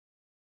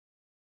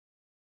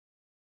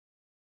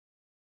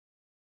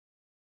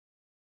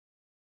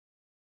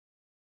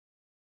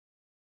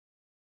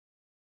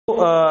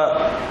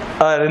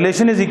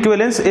Relation is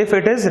equivalence if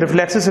it is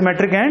reflexive,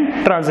 symmetric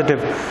and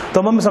transitive.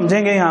 तो हम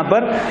समझेंगे यहाँ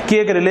पर कि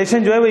एक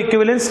रिलेशन जो है वो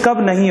इक्विवेलेंस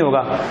कब नहीं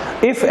होगा,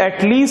 if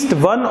at least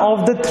one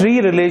of the three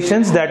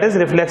relations that is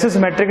reflexive,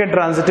 symmetric and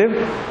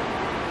transitive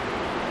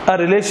a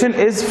relation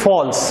is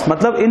false.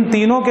 मतलब इन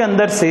तीनों के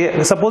अंदर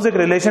से सपोज एक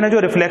रिलेशन है जो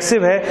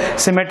रिफ्लेक्सिव है,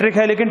 सिमेट्रिक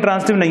है लेकिन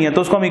ट्रांजिटिव नहीं है,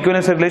 तो उसको हम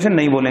इक्विवेलेंस रिलेशन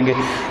नहीं बोलेंगे।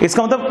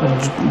 इसका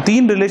मतलब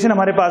तीन रिलेशन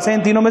हमारे पास है,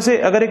 इन तीनों में से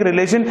अगर एक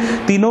रिलेशन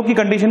तीनों की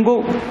कंडीशन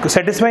को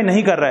सेटिस्फाई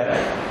नहीं कर रहा है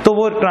तो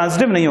वो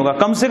ट्रांजिटिव नहीं होगा।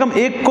 कम से कम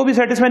एक को भी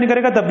सेटिस्फाई नहीं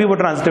करेगा तब भी वो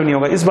ट्रांजिटिव नहीं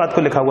होगा। इस बात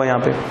को लिखा हुआ है यहाँ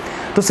पे।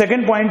 तो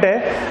सेकंड पॉइंट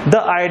है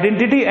the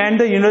identity and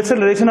the universal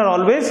relation are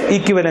always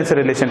equivalence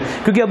relation.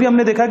 क्योंकि अभी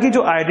हमने देखा कि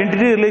जो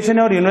आइडेंटिटी रिलेशन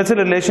है और यूनिवर्सल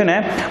रिलेशन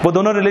है वो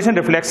दोनों रिलेशन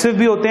रिफ्लेक्सिव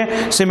भी होते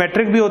हैं,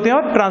 सिमेट्रिक भी होते हैं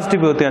और ट्रांजिटिव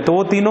भी होते हैं। तो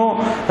वो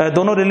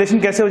दोनों रिलेशन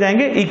कैसे हो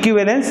जाएंगे,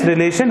 इक्विवेलेंस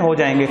रिलेशन हो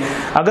जाएंगे।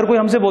 अगर कोई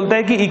हमसे बोलता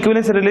है कि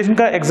इक्विवेलेंस रिलेशन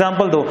का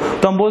एग्जांपल दो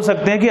तो हम बोल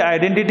सकते हैं कि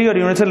आइडेंटिटी और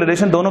यूनिवर्सल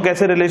रिलेशन दोनों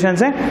कैसे रिलेशन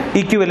हैं,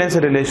 इक्विवेलेंस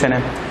रिलेशन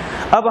है।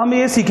 अब हम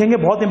ये सीखेंगे,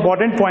 बहुत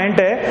इंपॉर्टेंट पॉइंट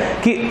है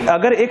कि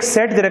अगर एक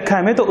सेट दे रखा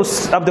है हमें तो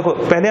अब देखो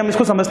पहले हम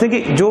इसको समझते हैं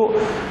कि जो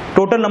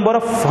टोटल नंबर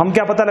ऑफ, हम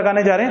क्या पता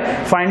लगाने जा रहे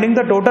हैं, finding the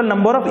total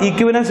number of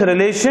equivalence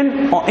relation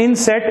in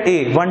set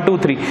ए 1 2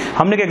 3।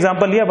 हमने एक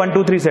एग्जांपल लिया 1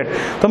 2 3 सेट,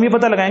 तो हम ये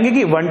पता लगाएंगे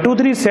कि 1 2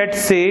 3 सेट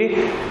से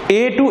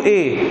ए टू ए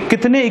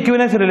कितने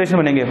इक्विवेलेंस रिलेशन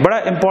बनेंगे। बड़ा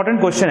इंपॉर्टेंट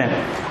क्वेश्चन है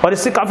और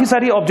इससे काफी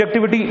सारी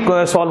ऑब्जेक्टिविटी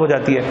सॉल्व हो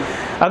जाती है।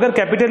 अगर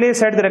कैपिटल ए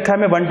सेट दे रखा है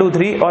हमें 1 2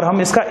 3 और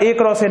हम इसका ए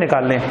क्रॉस ए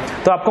निकाल लें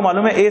तो आपको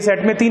मालूम है ए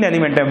सेट में 3 एलिमेंट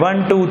है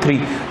 1 2 3,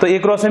 तो ए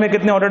क्रॉस ए में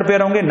कितने ऑर्डर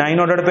पेयर होंगे, 9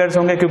 ऑर्डर पेयर्स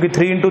होंगे, क्योंकि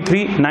 3 into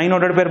 3 9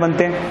 ऑर्डर पेयर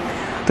बनते हैं।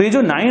 तो ये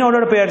जो 9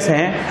 ऑर्डर पेयर्स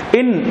हैं,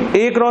 इन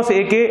ए क्रॉस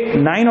ए के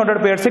 9 ऑर्डर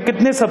पेयर से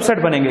कितने सबसेट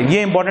बनेंगे,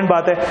 ये इंपॉर्टेंट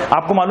बात है।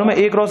 आपको मालूम है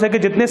ए क्रॉस ए के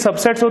जितने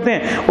सबसेट्स होते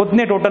हैं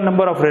उतने टोटल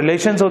नंबर ऑफ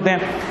रिलेशंस होते हैं।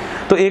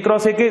 तो ए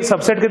क्रॉस ए के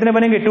सबसेट कितने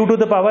बनेंगे, 2 to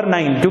the power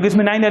 9, क्योंकि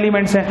इसमें 9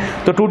 एलिमेंट्स हैं।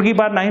 तो 2 to the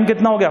power 9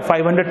 कितना हो गया,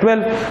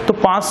 512। तो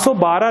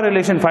 512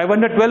 रिलेशन,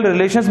 512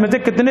 रिलेशंस में से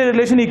कितने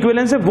रिलेशन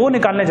इक्विवेलेंस है वो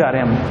निकालने जा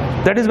रहे हैं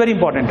हम। That is very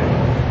important.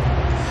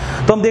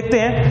 तो हम देखते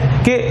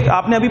हैं कि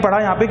आपने अभी पढ़ा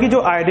यहाँ पे कि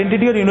जो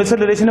आइडेंटिटी और यूनिवर्सल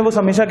रिलेशन है वो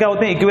हमेशा क्या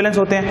होते हैं, इक्विवेलेंस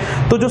होते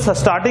हैं। तो जो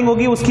स्टार्टिंग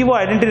होगी उसकी वो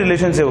आइडेंटिटी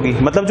रिलेशन से होगी।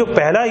 मतलब जो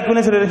पहला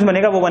इक्विवेलेंस रिलेशन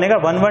बनेगा वो बनेगा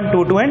 1 1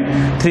 2 2 एंड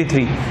 3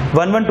 3।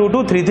 1 1 2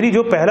 2 3 3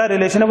 जो पहला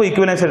रिलेशन है वो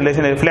इक्विवेलेंस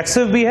रिलेशन है,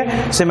 रिफ्लेक्सिव भी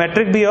है,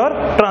 सिमेट्रिक भी है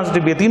और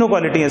ट्रांजिटिव भी है, तीनों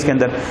क्वालिटी है इसके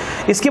अंदर।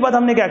 इसके बाद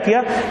हमने क्या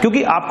किया,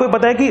 क्योंकि आपको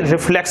पता है कि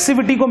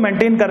रिफ्लेक्सिविटी को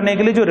मेंटेन करने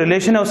के लिए जो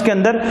रिलेशन है उसके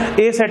अंदर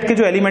ए सेट के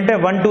जो एलिमेंट है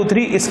 1 2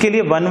 3, इसके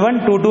लिए 1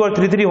 1 2 2 और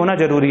 3 3 होना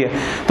जरूरी है।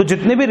 तो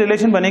जितने भी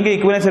रिलेशन बनेंगे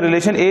इक्विवेलेंस रिलेशन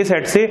ए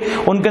सेट से,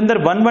 उनके अंदर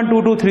 1 1 2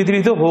 2 3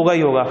 3 तो होगा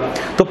ही होगा।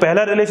 तो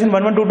पहला रिलेशन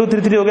 1 1 2 2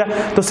 3 3 हो गया,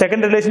 तो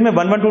सेकंड रिलेशन में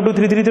 1 1 2 2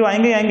 3 3 तो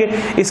आएंगे ही आएंगे।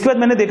 इसके बाद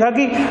मैंने देखा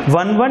कि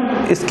 1 1,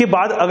 इसके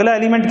बाद अगला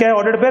एलिमेंट क्या है,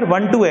 ऑर्डर पेयर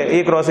 1 2 है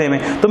ए क्रॉस ए में,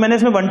 तो मैंने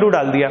इसमें 1 2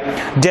 डाल दिया।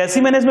 जैसे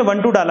ही मैंने इसमें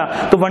 1 2 डाला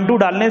तो 1 2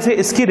 डालने से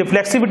इसकी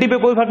रिफ्लेक्सिविटी पे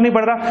कोई फर्क नहीं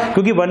पड़ रहा,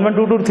 क्योंकि 1 1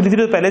 2 2 3 3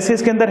 तो पहले से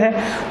इसके अंदर है।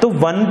 तो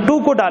 1 2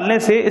 को डालने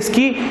से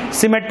इसकी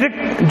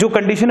सिमेट्रिक जो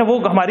कंडीशन है वो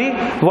हमारी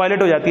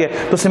वायलेट हो जाती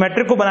है। तो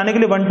सिमेट्रिक को बनाने के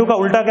लिए 1 2 का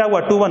उल्टा क्या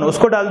हुआ, 2 1,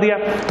 उसको डाल दिया।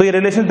 तो ये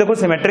रिलेशन देखो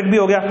सिमेट्रिक भी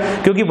हो गया,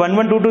 क्योंकि 1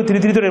 1 2 2 3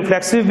 3 तो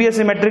रिफ्लेक्सिव भी है,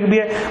 सिमेट्रिक भी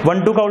है।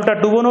 1 2 का उल्टा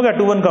 2 1 हो गया,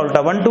 2 1 का उल्टा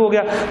 1 2 हो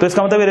गया, तो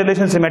इसका मतलब ये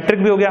रिलेशन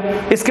सिमेट्रिक भी हो गया।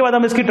 इसके बाद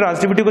हम इसकी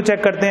ट्रांजिटिविटी को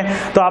चेक करते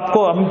हैं। तो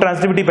आपको हम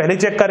ट्रांजिटिविटी पहले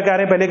चेक करके आ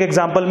रहे हैं, पहले के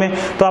एग्जांपल में,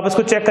 तो आप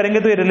इसको चेक करेंगे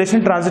तो ये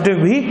रिलेशन ट्रांजिटिव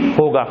भी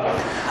होगा।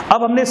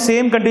 अब हमने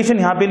सेम कंडीशन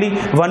यहाँ पे ली,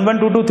 1 1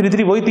 2 2 3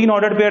 3 वही 3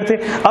 ऑर्डर पेयर थे।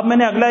 अब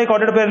मैंने अगला एक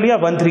ऑर्डर पेयर लिया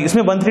 1 3,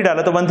 इसमें 1 3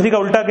 डाला, तो 1 3 का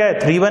उल्टा क्या है,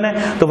 3 1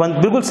 है। तो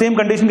बिल्कुल सेम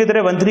कंडीशन की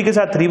तरह 1 3 के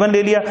साथ 3 1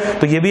 ले लिया,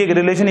 तो ये भी एक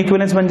रिलेशन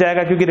इक्विवेलेंस बन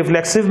जाएगा, क्योंकि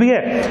रिफ्लेक्सिव भी है,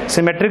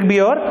 सिमेट्रिक भी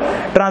है और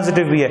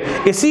ट्रांजिटिव भी है।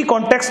 इसी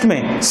कॉन्टेक्स्ट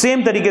में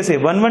सेम तरीके से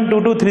 1 1 2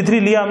 2 3 3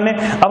 लिया हमने,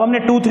 अब हमने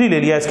 2 3 ले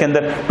लिया इसके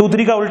अंदर। 2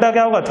 3 का उल्टा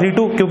क्या होगा, 3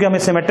 2, क्योंकि हमें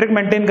सिमेट्रिक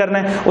मेंटेन करना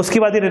है। उसके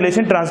बाद ये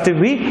रिलेशन ट्रांजिटिव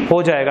भी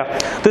हो जाएगा।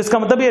 तो इसका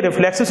मतलब ये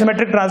रिफ्लेक्सिव,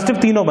 सिमेट्रिक, ट्रांजिटिव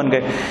तीनों बन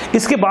गए।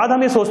 इसके बाद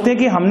हम ये सोचते हैं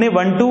कि हमने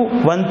 1 2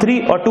 1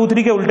 3 और 2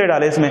 3 के उल्टे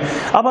डाले इसमें।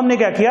 अब हमने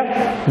क्या किया,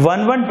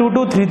 1 1 2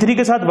 2 3 3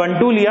 के साथ 1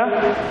 2 लिया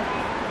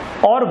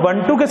और 1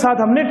 2 के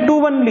साथ हमने 2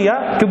 1 लिया,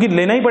 क्योंकि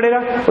लेना ही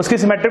पड़ेगा उसके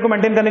सिमेट्रिक को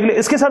मेंटेन करने के लिए।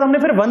 इसके साथ हमने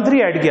फिर 1 3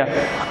 ऐड किया।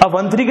 अब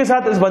 1 3 के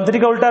साथ 1 3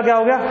 का उल्टा क्या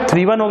हो गया,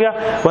 3 1 हो गया।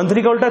 1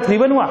 3 का उल्टा 3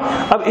 1 हुआ।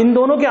 अब इन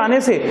दोनों के आने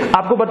से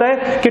आपको पता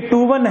है कि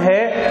 2 1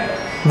 है,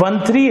 1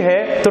 3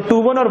 है, तो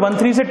 2 1 और 1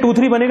 3 से 2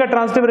 3 बनेगा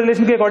ट्रांजिटिव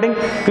रिलेशन के अकॉर्डिंग,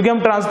 क्योंकि हम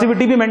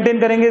ट्रांजिटिविटी भी मेंटेन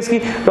करेंगे इसकी।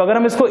 तो अगर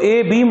हम इसको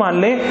ए बी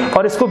मान लें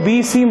और इसको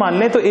बी सी मान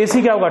लें तो ए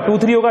सी क्या होगा, 2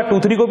 3 होगा। 2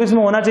 3 को भी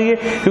इसमें होना चाहिए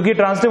क्योंकि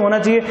ट्रांजिटिव होना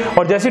चाहिए,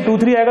 और जैसे 2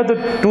 3 आएगा तो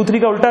 2 3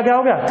 का उल्टा क्या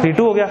हो गया, 3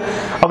 2 हो गया।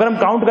 अगर हम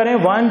काउंट करें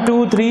 1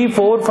 2 3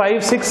 4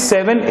 5 6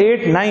 7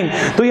 8 9,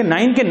 तो ये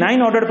 9 के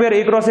 9 ऑर्डर पेयर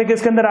ए क्रॉस ए के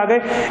इसके अंदर आ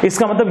गए।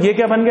 इसका मतलब ये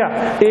क्या बन गया,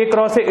 ए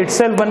क्रॉस ए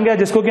इटसेल्फ बन गया,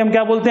 जिसको कि हम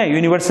क्या बोलते हैं,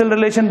 यूनिवर्सल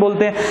रिलेशन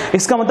बोलते हैं।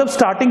 इसका मतलब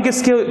स्टार्टिंग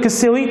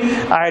किससे हुई,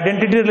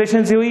 आइडेंटिटी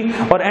रिलेशन से हुई,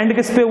 और एंड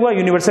किस पे हुआ,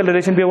 यूनिवर्सल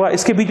रिलेशन पे हुआ।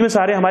 इसके बीच में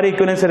सारे हमारे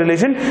इक्विवेलेंस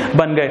रिलेशन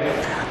बन गए।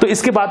 तो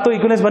इसके बाद तो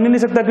इक्विवेलेंस बन ही नहीं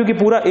सकता, क्योंकि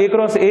पूरा ए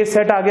क्रॉस ए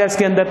सेट आ गया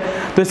इसके अंदर।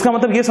 तो इसका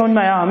मतलब ये समझ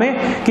में आया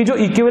हमें कि जो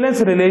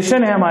इक्विवेलेंस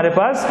रिलेशन है हमारे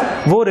पास,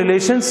 वो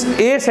रिलेशंस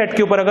ए सेट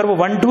के ऊपर अगर अगर वो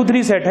 1 2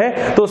 3 सेट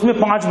है तो उसमें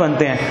 5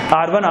 बनते हैं,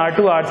 R1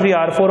 R2 R3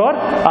 R4 और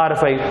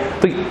R5।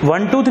 तो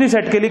 1 2 3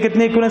 सेट के लिए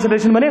कितने इक्विवेलेंस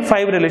रिलेशन बने?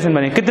 5 रिलेशन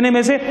बने। कितने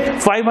में से?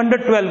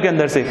 512 के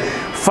अंदर से।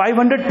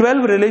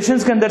 512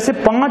 रिलेशंस के अंदर से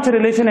 5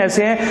 रिलेशन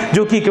ऐसे हैं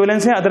जो कि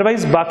इक्विवेलेंस हैं,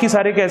 अदरवाइज बाकी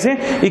सारे कैसे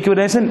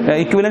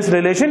इक्विवेलेंस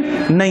रिलेशन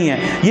नहीं है।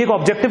 ये एक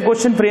ऑब्जेक्टिव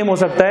क्वेश्चन फ्रेम हो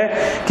सकता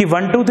है कि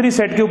 1 2 3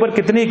 सेट के ऊपर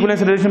कितने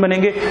इक्विवेलेंस रिलेशन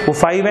बनेंगे? वो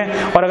 5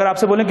 हैं। और अगर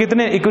आपसे बोलें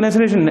कितने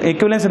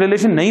इक्विवेलेंस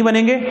रिलेशन नहीं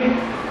बनेंगे,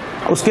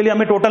 उसके लिए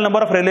हमें टोटल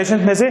नंबर ऑफ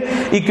रिलेशंस में से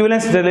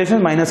इक्विवेलेंस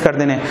रिलेशन माइनस कर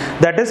देने,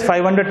 दैट इज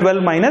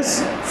 512 माइनस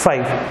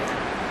 5।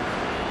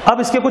 अब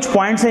इसके कुछ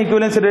पॉइंट्स हैं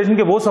इक्विवेलेंस रिलेशन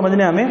के, वो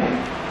समझने हमें।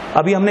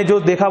 अभी हमने जो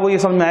देखा वो ये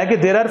समझ में आया कि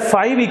there are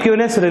 5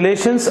 equivalence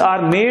relations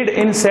are made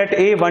in set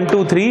A 1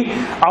 2 3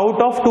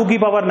 out of 2 की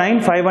पावर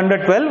 9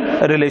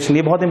 512 रिलेशन।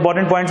 ये बहुत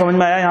इंपॉर्टेंट पॉइंट समझ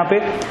में आया यहाँ पे।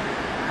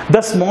 The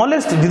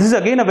smallest, this is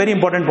again a very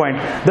important point,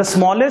 the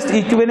smallest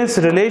equivalence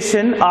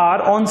relation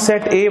R on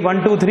set A 1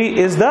 2 3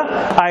 is the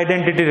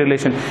identity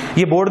relation।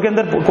 ये board के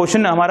अंदर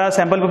क्वेश्चन हमारा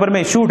सैंपल पेपर में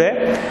इशूड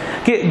है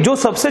कि जो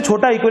सबसे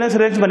छोटा इक्विवेलेंस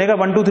रिलेशन बनेगा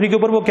 1 2 3 के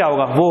ऊपर वो क्या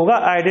होगा? वो होगा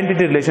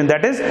identity relation,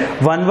 that is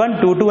 1 1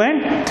 2 2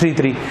 and 3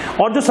 3।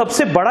 और जो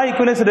सबसे बड़ा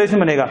इक्विवेलेंस रिलेशन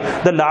बनेगा,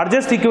 the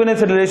largest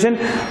equivalence relation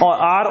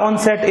R on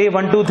set A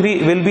 1 2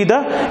 3 will be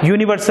the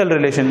universal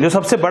relation. जो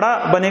सबसे बड़ा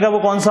बनेगा वो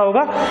कौन सा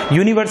होगा?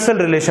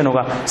 यूनिवर्सल रिलेशन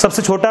होगा।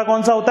 सबसे छोटा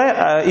कौन सा होता है?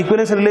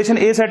 इक्विवेलेंस रिलेशन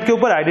ए सेट के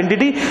ऊपर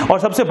आइडेंटिटी, और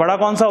सबसे बड़ा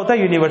कौन सा होता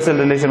है? यूनिवर्सल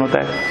रिलेशन होता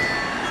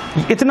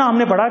है। इतना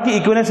हमने पढ़ा कि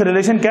इक्विवेलेंस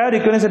रिलेशन क्या है और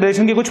इक्विवेलेंस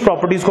रिलेशन की कुछ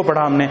प्रॉपर्टीज को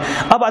पढ़ा हमने।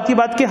 अब आती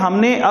बात कि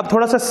हमने अब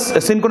थोड़ा सा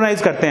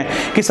सिंक्रोनाइज करते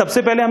हैं कि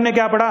सबसे पहले हमने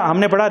क्या पढ़ा?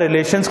 हमने पढ़ा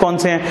रिलेशंस कौन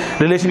से हैं,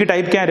 रिलेशन की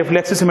टाइप क्या है,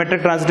 रिफ्लेक्सिव,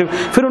 सिमेट्रिक, ट्रांजिटिव,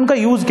 फिर उनका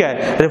यूज क्या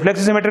है।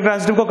 रिफ्लेक्सिव, सिमेट्रिक,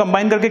 ट्रांजिटिव को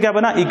कंबाइन करके क्या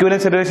बना?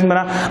 इक्विवेलेंस रिलेशन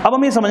बना। अब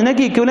हमें समझना है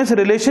कि इक्विवेलेंस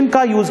रिलेशन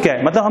का यूज क्या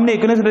है, मतलब हमने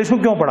इक्विवेलेंस रिलेशन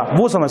को क्यों पढ़ा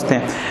वो समझते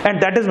हैं। And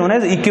that is known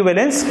as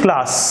equivalence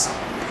class.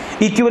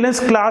 Equivalence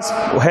class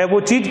है वो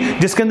चीज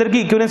जिसके अंदर की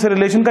इक्विवेलेंस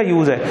रिलेशन का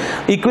यूज है।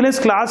 इक्विवेलेंस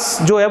क्लास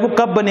जो है वो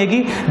कब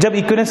बनेगी? जब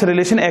इक्विवेलेंस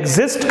रिलेशन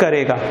एग्जिस्ट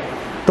करेगा।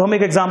 तो हम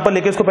एक एग्जांपल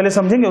लेके इसको पहले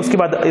समझेंगे, उसके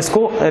बाद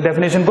इसको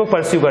डेफिनेशन को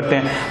परस्यू करते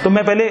हैं। तो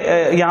मैं पहले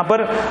यहां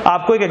पर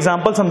आपको एक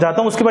एग्जांपल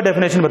समझाता हूं, उसके बाद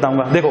डेफिनेशन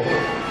बताऊंगा। देखो,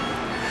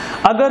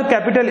 अगर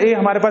कैपिटल ए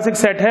हमारे पास एक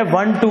सेट है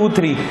 1 2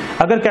 3,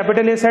 अगर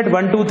कैपिटल ए सेट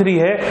 1 2 3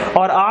 है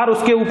और आर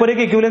उसके ऊपर एक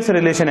इक्विवेलेंस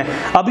रिलेशन है।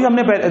 अभी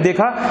हमने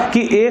देखा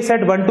कि ए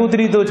सेट 1 2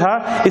 3 तो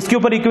था, इसके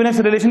ऊपर इक्विवेलेंस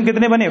रिलेशन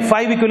कितने बने?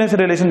 5 इक्विवेलेंस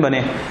रिलेशन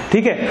बने,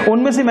 ठीक है।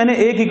 उनमें से मैंने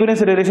एक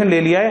इक्विवेलेंस रिलेशन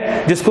ले लिया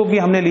है जिसको कि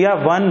हमने लिया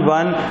 1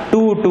 1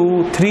 2 2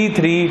 3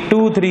 3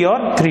 2 3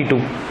 और 3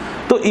 2।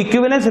 तो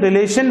इक्विवेलेंस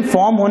रिलेशन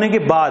फॉर्म होने के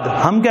बाद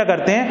हम क्या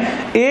करते हैं?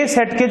 ए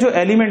सेट के जो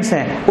एलिमेंट्स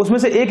हैं उसमें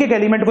से एक एक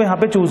एलिमेंट को यहाँ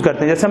पे चूज करते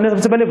हैं। जैसे हमने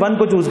सबसे पहले 1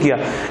 को चूज किया,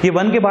 ये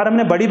 1 के बाहर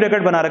हमने बड़ी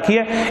ब्रैकेट बना रखी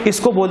है,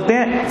 इसको बोलते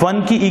हैं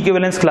 1 की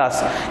equivalence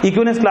class.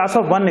 Equivalence class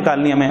of 1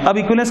 निकालनी है हमें। अब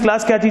इक्विवेलेंस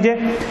क्लास क्या चीज है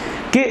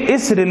कि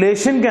इस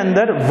रिलेशन के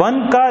अंदर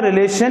 1 का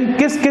रिलेशन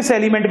किस किस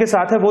एलिमेंट के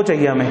साथ है वो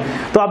चाहिए हमें।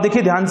 तो आप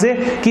देखिए ध्यान से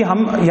कि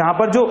हम यहाँ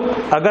पर जो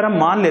अगर हम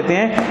मान लेते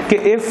हैं कि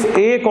if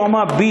A,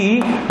 B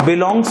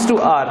belongs to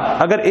R,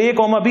 अगर A,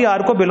 B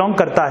R को बिलोंग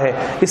करता है,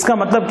 इसका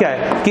मतलब क्या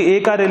है कि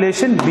A का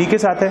रिलेशन B के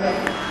साथ है।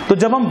 तो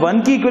जब हम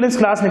 1 की इक्विवेलेंस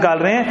क्लास निकाल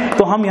रहे हैं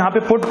तो हम यहाँ पे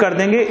पुट कर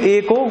देंगे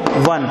A को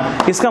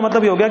 1। इसका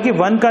मतलब ये हो गया कि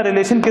 1 का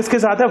रिलेशन किसके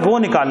साथ है वो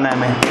निकालना है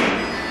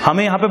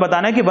हमें यहाँ पे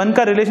बताना है कि 1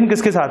 का रिलेशन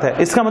किसके साथ है।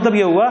 इसका मतलब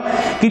ये हुआ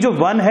कि जो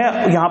 1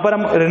 है, यहाँ पर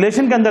हम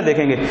रिलेशन के अंदर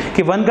देखेंगे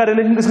कि 1 का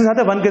रिलेशन किसके साथ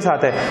है? 1 के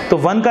साथ है। तो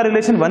 1 का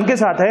रिलेशन 1 के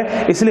साथ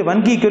है, इसलिए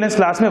 1 की इक्विवेलेंस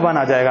क्लास में 1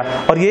 आ जाएगा।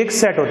 और ये एक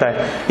सेट होता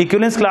है।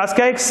 इक्विवेलेंस क्लास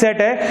क्या? एक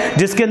सेट है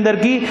जिसके अंदर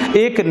की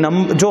एक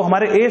जो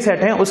हमारे ए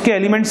सेट है उसके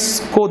एलिमेंट्स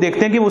को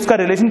देखते हैं कि उसका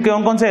रिलेशन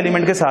कौन कौन से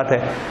एलिमेंट के साथ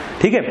है,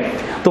 ठीक है।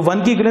 तो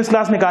 1 की इक्विवेलेंस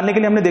क्लास निकालने के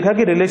लिए हमने देखा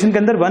कि रिलेशन के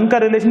अंदर 1 का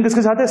रिलेशन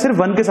किसके साथ है? सिर्फ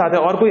 1 के साथ है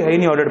और कोई है ही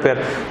नहीं ऑर्डर्ड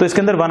पेयर, तो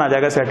इसके अंदर 1 आ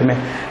जाएगा सेट में।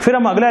 फिर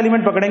हम अगला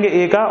एलिमेंट पकड़ेंगे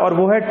ए का और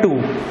वो है 2।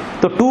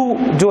 तो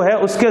 2 जो है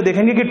उसके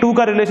देखेंगे कि 2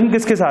 का रिलेशन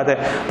किसके साथ है।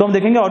 तो हम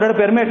देखेंगे ऑर्डर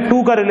पेयर में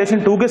 2 का रिलेशन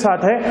 2 के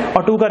साथ है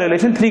और 2 का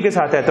रिलेशन 3 के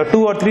साथ है। तो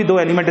 2 और 3 दो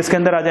एलिमेंट इसके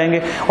अंदर आ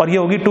जाएंगे और ये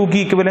होगी 2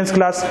 की इक्विवेलेंस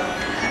क्लास।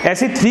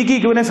 ऐसी 3 की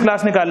इक्विवेलेंस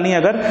क्लास निकालनी है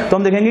अगर, तो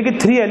हम देखेंगे कि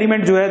 3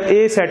 एलिमेंट जो है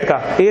ए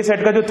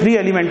सेट का जो 3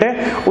 एलिमेंट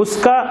है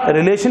उसका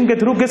रिलेशन के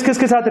थ्रू किस किस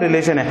के साथ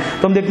रिलेशन है।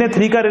 तो हम देखते हैं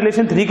 3 का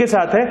रिलेशन 3 के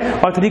साथ है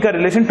और 3 का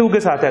रिलेशन 2 के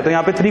साथ है। तो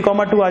यहाँ पे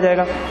 3, 2 आ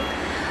जाएगा।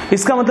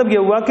 इसका मतलब ये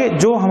हुआ कि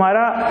जो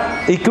हमारा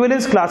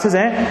इक्विवेलेंस क्लासेस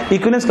हैं,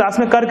 इक्विवेलेंस क्लास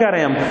में कर क्या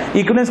रहे हैं हम?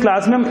 इक्विवेलेंस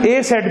क्लास में हम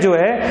ए सेट जो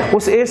है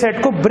उस ए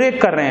सेट को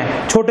ब्रेक कर रहे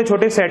हैं छोटे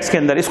छोटे सेट्स के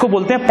अंदर। इसको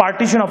बोलते हैं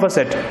partition of a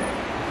set.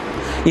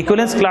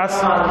 Equivalence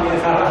class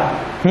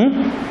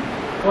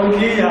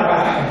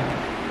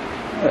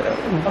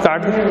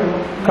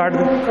काट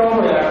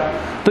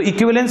तो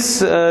इक्विवेलेंस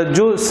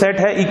जो सेट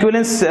है,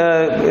 इक्विवेलेंस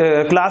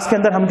क्लास के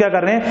अंदर हम क्या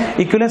कर रहे हैं?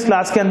 इक्विवेलेंस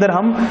क्लास के अंदर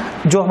हम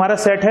जो हमारा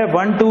सेट है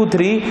 1 2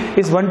 3,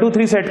 इस 1 2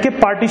 3 सेट के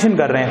पार्टीशन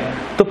कर रहे हैं।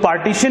 तो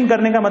पार्टीशन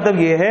करने का मतलब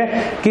ये है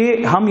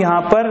कि हम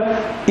यहाँ पर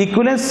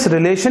इक्विवेलेंस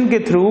रिलेशन के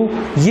थ्रू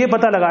ये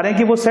पता लगा रहे हैं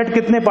कि वो सेट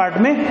कितने पार्ट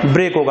में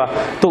ब्रेक होगा।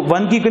 तो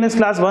 1 की इक्विवेलेंस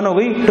क्लास 1 हो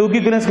गई, 2 की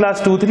इक्विवेलेंस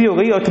क्लास 2 3 हो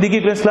गई और 3 की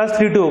इक्विवेलेंस क्लास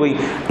 3 2 हो गई।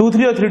 2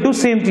 3 और 3 2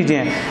 सेम चीजें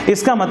हैं।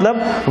 इसका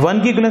मतलब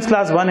 1 की इक्विवेलेंस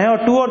क्लास 1 है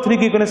और 2 और 3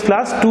 की इक्विवेलेंस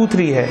क्लास 2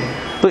 3 है।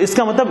 तो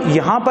इसका मतलब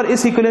यहां पर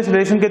इस इक्विवेलेंस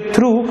रिलेशन के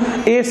थ्रू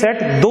ए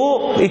सेट दो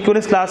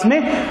इक्विवेलेंस क्लास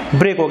में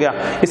ब्रेक हो गया।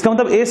 इसका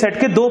मतलब ए सेट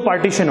के दो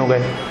पार्टीशन हो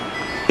गए।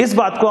 इस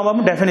बात को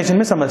हम डेफिनेशन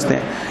में समझते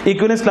हैं।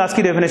 इक्विवेलेंस क्लास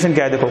की डेफिनेशन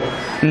क्या है, देखो,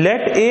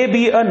 late A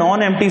be a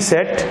non empty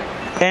set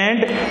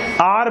and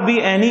R be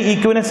any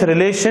equivalence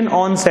relation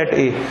on set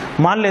ए।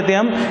 मान लेते हैं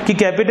हम कि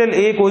कैपिटल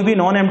ए कोई भी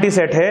नॉन एम्प्टी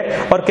सेट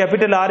है और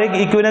कैपिटल आर एक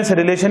इक्विवेलेंस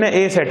रिलेशन है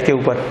ए सेट के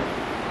ऊपर,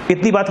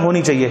 इतनी बात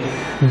होनी चाहिए।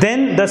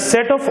 Then the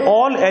set of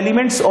all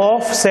elements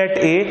of set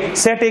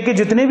ए के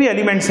जितने भी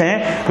एलिमेंट्स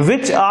हैं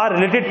which are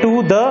related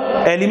to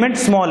the element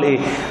small ए,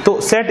 तो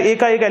सेट ए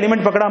का एक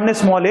एलिमेंट पकड़ा हमने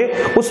स्मॉल ए,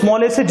 उस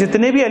स्मॉल ए से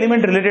जितने भी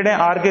एलिमेंट रिलेटेड हैं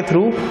आर के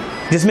थ्रू,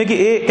 जिसमें कि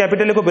ए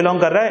कैपिटल ए को बिलोंग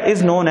कर रहा है,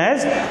 is known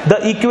as the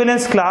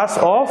equivalence class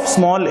of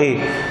small ए।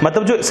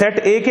 मतलब जो सेट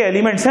ए के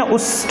एलिमेंट्स हैं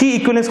उसकी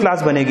इक्विवेलेंस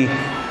क्लास बनेगी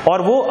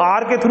और वो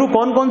आर के थ्रू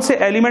कौन कौन से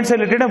एलिमेंट से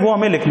रिलेटेड है वो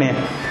हमें लिखने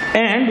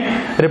हैं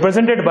एंड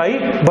रिप्रेजेंटेड बाई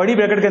बड़ी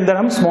ब्रैकेट के अंदर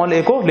हम स्मॉल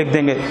ए को लिख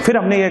देंगे। फिर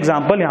हमने ये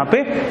एग्जांपल यहाँ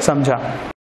पे समझा।